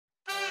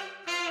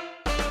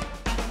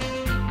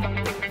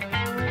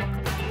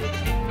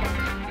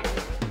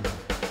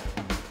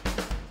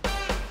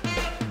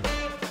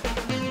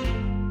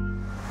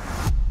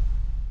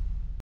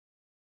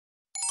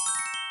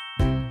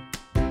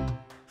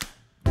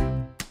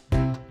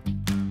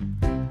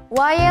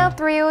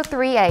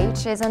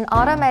YL303H is an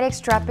automatic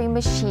strapping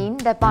machine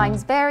that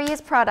binds various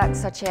products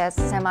such as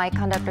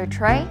semi-conductor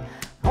tray,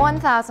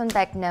 1000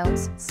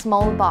 banknotes,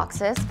 small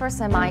boxes for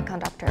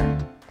semi-conductor.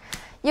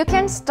 You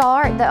can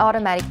start the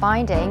automatic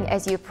binding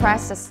as you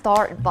press the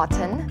start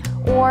button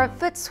or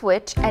foot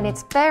switch, and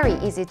it's very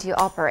easy to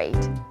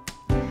operate.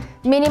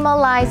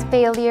 Minimalize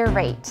failure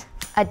rate.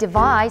 A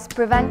device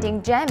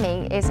preventing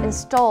jamming is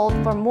installed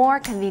for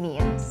more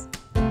convenience.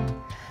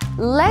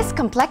 Less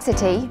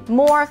complexity,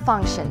 more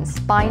functions.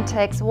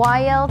 BINDTEC's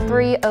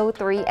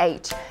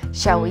YL303H.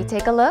 Shall we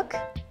take a look?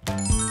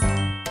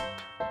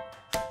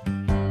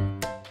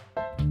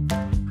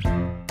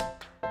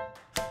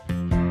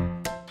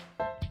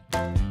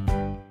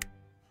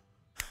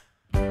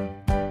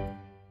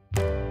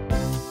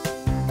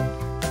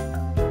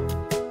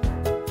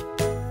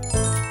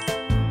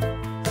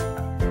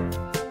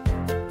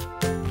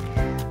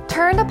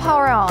 Turn the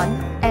power on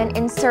and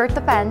insert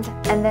the band,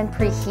 and then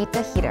preheat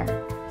the heater.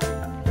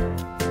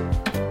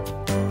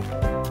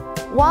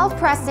 While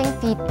pressing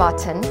feed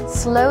button,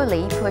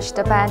 slowly push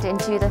the band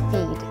into the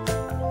feed.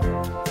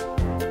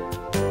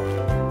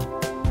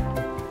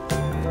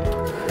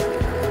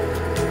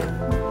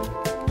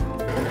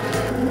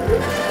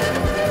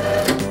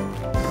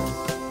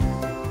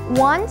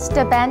 Once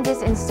the band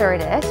is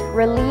inserted,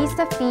 release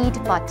the feed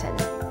button.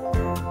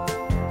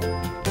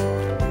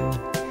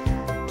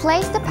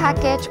 Place the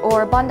package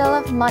or bundle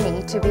of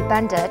money to be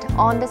banded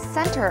on the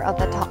center of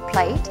the top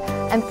plate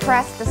and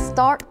press the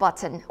start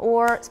button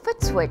or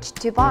foot switch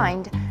to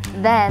bind.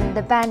 Then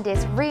the band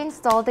is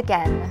reinstalled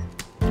again.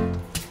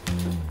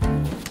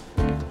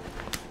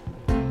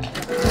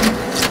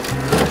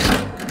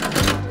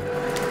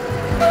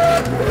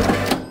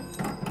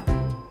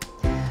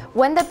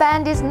 When the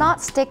band is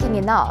not sticking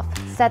enough,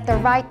 set the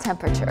right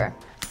temperature.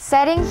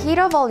 Setting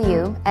heater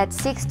volume at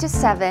 6 to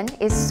 7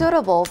 is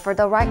suitable for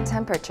the right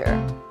temperature.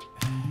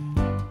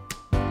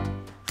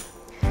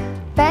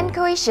 Band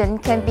cohesion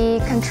can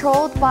be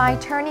controlled by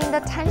turning the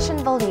tension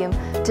volume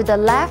to the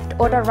left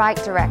or the right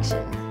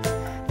direction.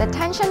 The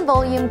tension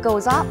volume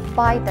goes up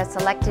by the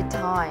selected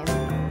time.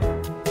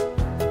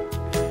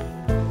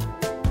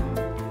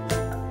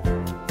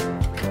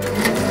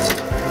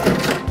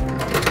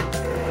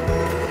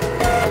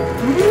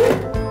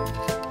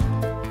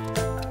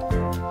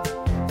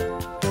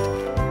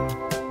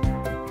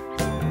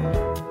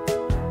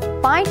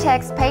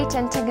 BINDTEC's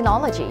patent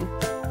technology.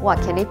 What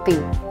can it be?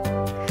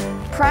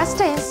 Press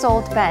the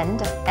installed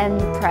band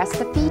and press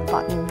the feed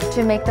button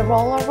to make the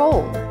roller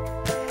roll.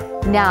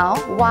 Now,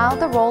 while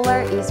the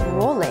roller is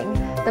rolling,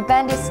 the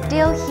band is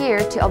still here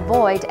to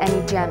avoid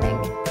any jamming.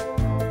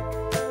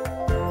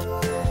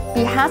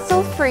 Be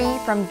hassle-free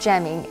from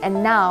jamming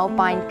and now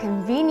bind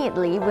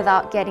conveniently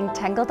without getting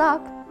tangled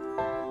up.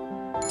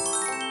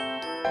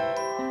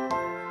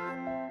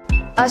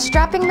 A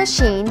strapping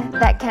machine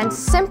that can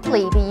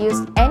simply be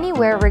used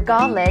anywhere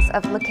regardless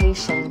of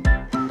location.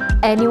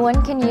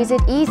 Anyone can use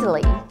it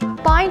easily.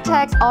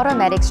 BINDTEC's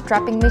automatic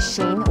strapping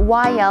machine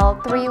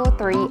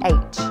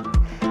YL303H.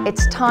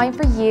 It's time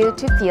for you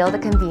to feel the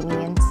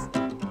convenience.